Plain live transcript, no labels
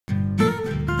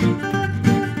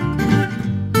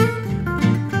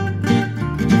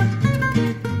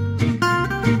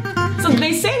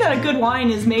good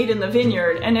wine is made in the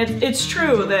vineyard, and it's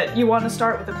true that you want to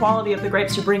start with the quality of the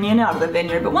grapes you bring in out of the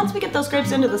vineyard, but once we get those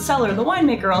grapes into the cellar, the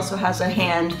winemaker also has a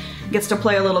hand, gets to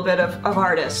play a little bit of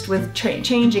artist with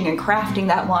changing and crafting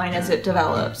that wine as it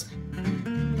develops.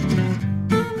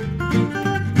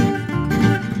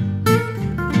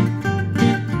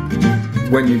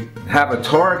 When you have a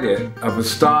target of a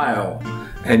style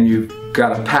and you've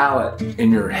got a palate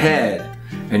in your head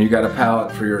and you've got a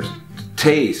palate for your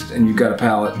taste and you've got a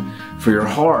palate for your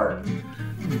heart,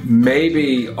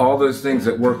 maybe all those things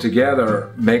that work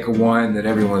together make a wine that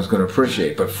everyone's going to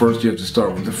appreciate. But first you have to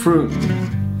start with the fruit.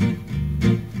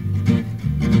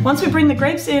 Once we bring the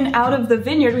grapes in out of the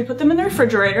vineyard, we put them in the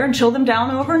refrigerator and chill them down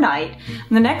overnight.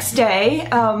 And the next day,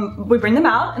 we bring them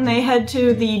out and they head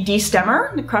to the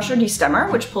destemmer, the crusher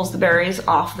destemmer, which pulls the berries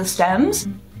off the stems.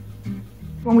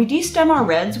 When we destem our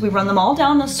reds, we run them all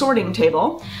down the sorting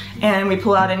table and we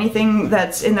pull out anything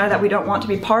that's in there that we don't want to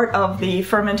be part of the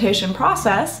fermentation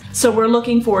process. So we're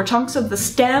looking for chunks of the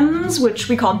stems, which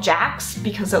we call jacks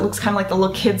because it looks kind of like the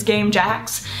little kids game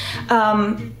jacks.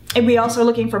 And we also are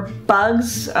looking for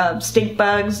bugs, stink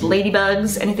bugs,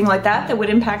 ladybugs, anything like that that would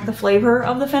impact the flavor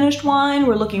of the finished wine.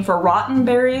 We're looking for rotten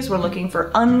berries, we're looking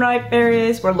for unripe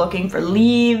berries, we're looking for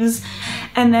leaves.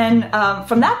 And then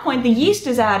from that point, the yeast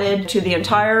is added to the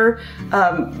entire,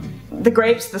 the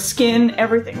grapes, the skin,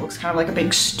 everything. It looks kind of like a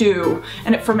big stew,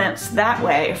 and it ferments that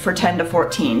way for 10 to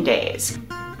 14 days.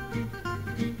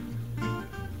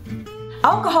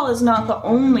 Alcohol is not the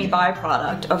only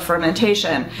byproduct of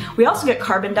fermentation. We also get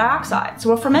carbon dioxide.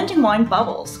 So a fermenting wine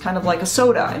bubbles, kind of like a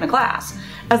soda in a glass.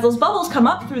 As those bubbles come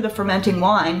up through the fermenting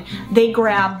wine, they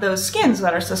grab those skins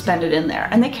that are suspended in there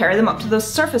and they carry them up to the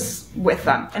surface with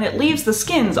them. And it leaves the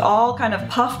skins all kind of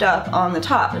puffed up on the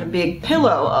top in a big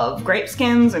pillow of grape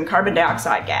skins and carbon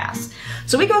dioxide gas.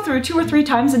 So we go through 2 or 3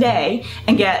 times a day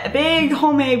and get a big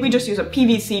homemade, we just use a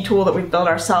PVC tool that we've built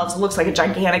ourselves. It looks like a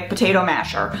gigantic potato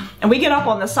masher. And we get up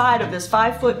on the side of this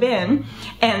 5-foot bin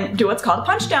and do what's called a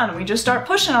punch down. And we just start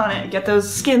pushing on it and get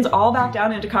those skins all back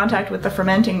down into contact with the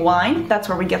fermenting wine. That's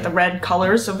where we get the red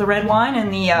colors of the red wine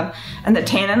and the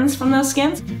tannins from those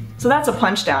skins. So that's a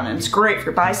punch down, and it's great for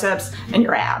your biceps and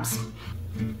your abs.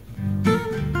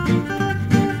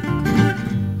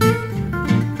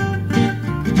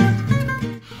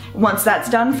 Once that's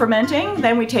done fermenting,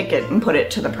 then we take it and put it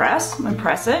to the press and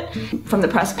press it. From the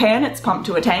press pan, it's pumped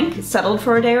to a tank, it's settled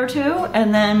for a day or 2,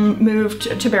 and then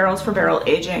moved to barrels for barrel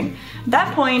aging. At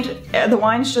that point, the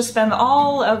wines just spend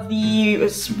all of the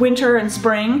winter and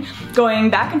spring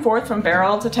going back and forth from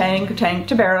barrel to tank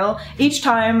to barrel, each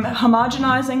time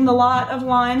homogenizing the lot of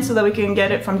wine so that we can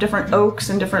get it from different oaks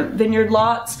and different vineyard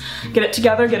lots, get it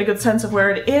together, get a good sense of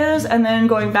where it is, and then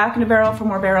going back into barrel for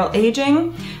more barrel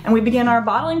aging. And we begin our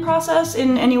bottling process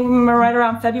in anywhere right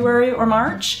around February or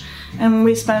March. And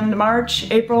we spend March,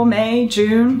 April, May,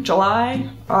 June, July,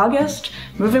 August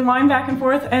moving wine back and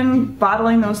forth and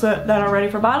bottling those that are ready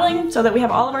for bottling so that we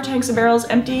have all of our tanks and barrels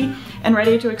empty and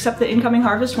ready to accept the incoming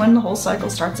harvest when the whole cycle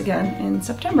starts again in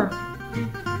September.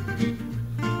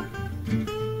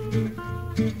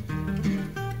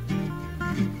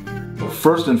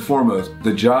 First and foremost,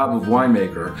 the job of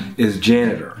winemaker is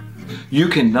janitor. You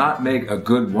cannot make a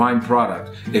good wine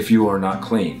product if you are not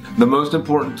clean. The most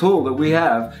important tool that we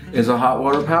have is a hot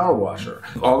water power washer.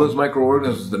 All those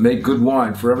microorganisms that make good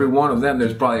wine, for every one of them,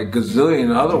 there's probably a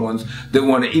gazillion other ones that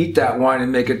want to eat that wine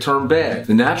and make it turn bad.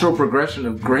 The natural progression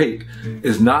of grape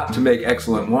is not to make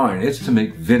excellent wine, it's to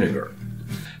make vinegar.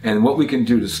 And what we can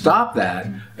do to stop that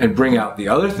and bring out the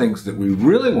other things that we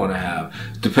really want to have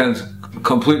depends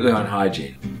completely on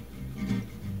hygiene.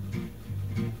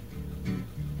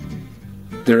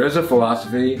 There is a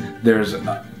philosophy,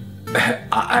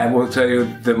 I will tell you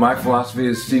that my philosophy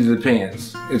is seat of the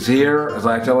pants. It's here, as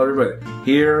I tell everybody,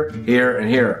 here, here, and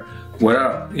here.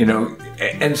 Whatever, you know,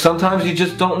 and sometimes you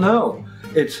just don't know.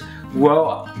 It's,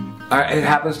 well, it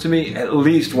happens to me at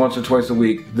least once or twice a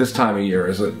week this time of year.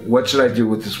 Is like, what should I do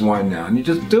with this wine now? And you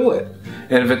just do it.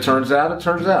 And if it turns out, it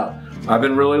turns out. I've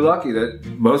been really lucky that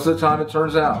most of the time it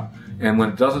turns out. And when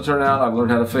it doesn't turn out, I've learned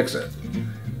how to fix it.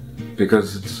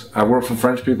 Because I worked for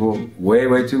French people way,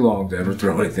 way too long to ever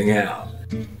throw anything out.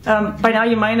 By now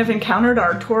you might have encountered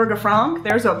our Tour de Franc.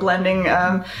 There's a blending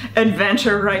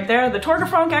adventure right there. The Tour de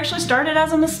Franc actually started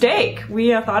as a mistake.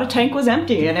 We thought a tank was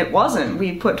empty and it wasn't.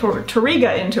 We put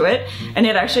Touriga into it and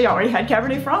it actually already had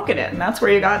Cabernet Franc in it. And that's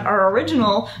where you got our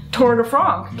original Tour de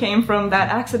Franc, came from that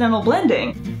accidental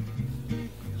blending.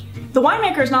 The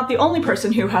winemaker is not the only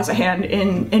person who has a hand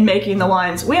in making the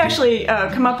wines. We actually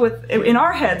come up with, in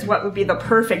our heads, what would be the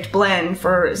perfect blend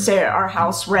for, say, our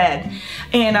house red.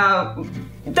 And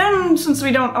then, since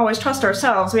we don't always trust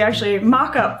ourselves, we actually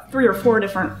mock up 3 or 4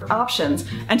 different options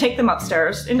and take them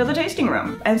upstairs into the tasting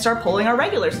room and start pulling our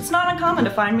regulars. It's not uncommon to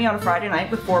find me on a Friday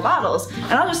night with 4 bottles,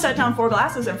 and I'll just set down 4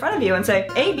 glasses in front of you and say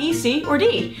A, B, C, or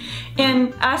D,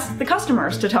 and ask the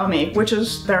customers to tell me which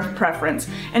is their preference.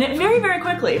 And it very, very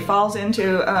quickly falls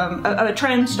into a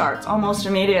trend starts almost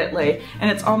immediately, and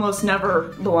it's almost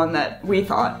never the one that we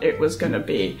thought it was going to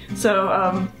be.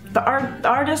 So the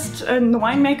artist and the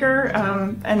winemaker,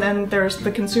 and then there's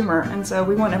the consumer, and so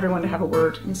we want everyone to have a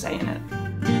word and say in it.